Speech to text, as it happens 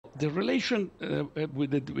The relation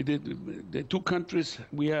with the two countries,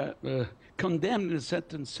 we are condemned in a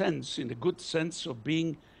certain sense, in a good sense of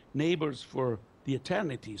being neighbors for the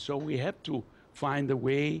eternity. So we have to find a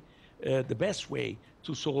way, the best way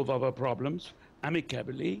to solve our problems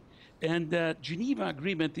amicably. And the Geneva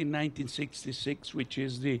Agreement in 1966, which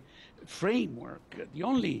is the framework, the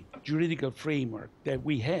only juridical framework that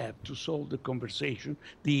we have to solve the conversation,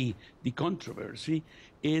 the controversy,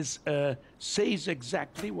 is says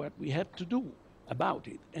exactly what we have to do about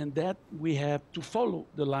it, and that we have to follow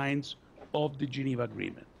the lines of the Geneva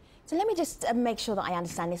Agreement. So let me just make sure that I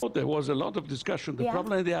understand this. There was a lot of discussion. The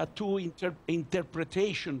problem, there are two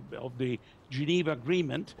interpretations of the Geneva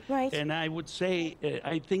Agreement. Right. And I would say,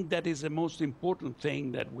 I think that is the most important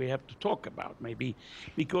thing that we have to talk about, maybe,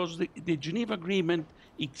 because the Geneva Agreement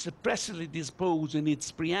expressly disposed in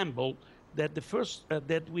its preamble that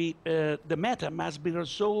the matter must be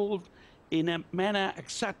resolved in a manner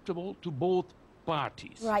acceptable to both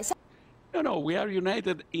parties. Right. So no, we are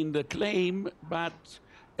united in the claim, but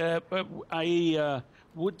I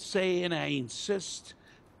would say, and I insist,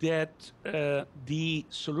 that the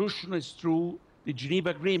solution is through the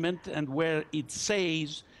Geneva Agreement, and where it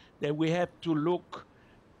says that we have to look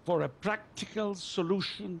for a practical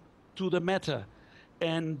solution to the matter.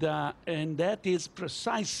 And that is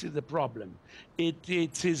precisely the problem. It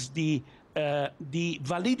is the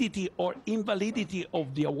validity or invalidity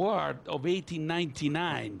of the award of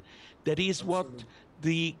 1899. That is what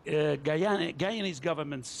the Guyanese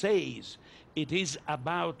government says. It is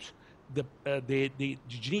about the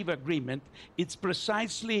Geneva Agreement. It's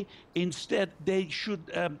precisely, instead they should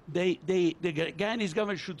the Guyanese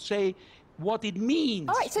government should say what it means.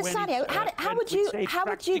 All right, so Sadio, how would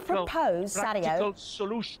you propose, Sadio?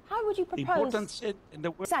 Solution. How would you propose?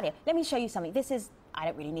 Sadio, let me show you something. This is, I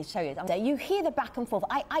don't really need to show you. You hear the back and forth.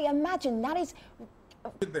 I imagine that is.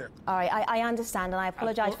 All right, I understand, and I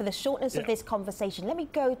apologize for the shortness of this conversation. Let me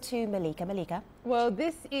go to Malika. Malika. Well,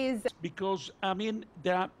 this is because, I mean,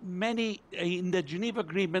 there are many, in the Geneva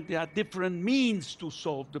Agreement, there are different means to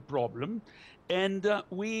solve the problem. And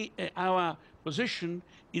our position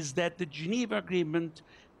is that the Geneva Agreement,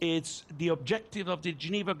 the objective of the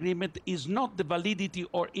Geneva Agreement is not the validity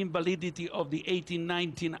or invalidity of the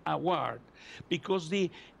 1819 award. Because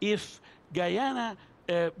if Guyana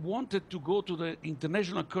wanted to go to the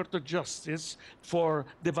International Court of Justice for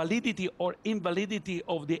the validity or invalidity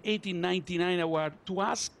of the 1899 award, to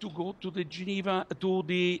ask to go to the Geneva, to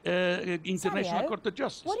the International Court of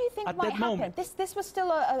Justice. What do you think might happen? This was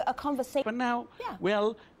still a conversation. But now,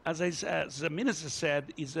 well, as the minister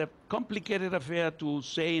said, it's a complicated affair to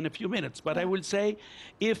say in a few minutes. But I will say,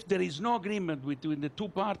 if there is no agreement between the two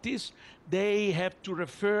parties, they have to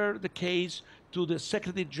refer the case to the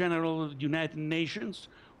Secretary General of the United Nations,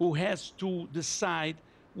 who has to decide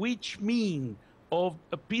which mean of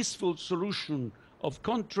a peaceful solution of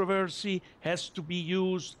controversy has to be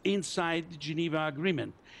used inside the Geneva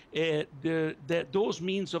Agreement. Those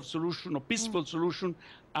means of solution, or peaceful solution,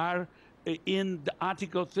 are in the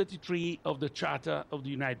Article 33 of the Charter of the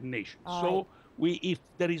United Nations. So if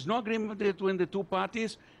there is no agreement between the two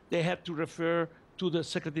parties, they have to refer to the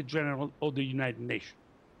Secretary General of the United Nations.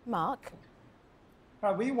 Mark?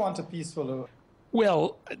 We want a peaceful.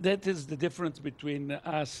 Well, that is the difference between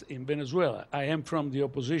us in Venezuela. I am from the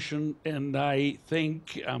opposition, and I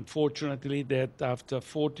think, unfortunately, that after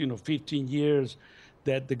 14 or 15 years,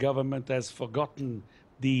 that the government has forgotten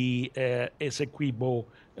the Essequibo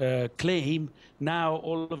claim. Now,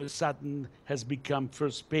 all of a sudden, has become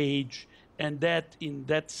first page, and that, in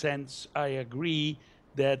that sense, I agree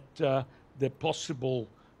that the possible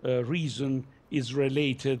reason is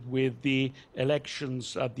related with the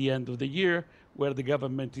elections at the end of the year, where the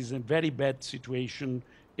government is in a very bad situation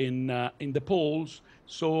in the polls.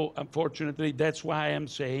 So, unfortunately, that's why I'm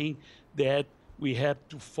saying that we have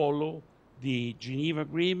to follow the Geneva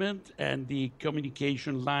Agreement and the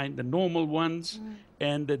communication line, the normal ones,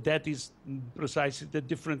 and that is precisely the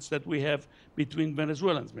difference that we have between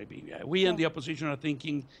Venezuelans, maybe. We and the opposition are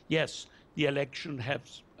thinking, yes, the election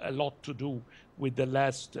has a lot to do with the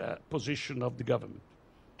last position of the government.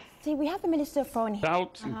 See, we have the Minister of Foreign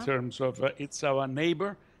Doubt in terms of it's our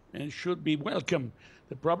neighbor and should be welcome.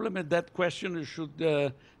 The problem with that question is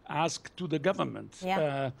should ask to the government.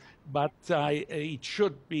 But it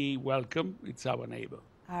should be welcome. It's our neighbor.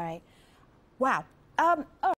 All right. Wow.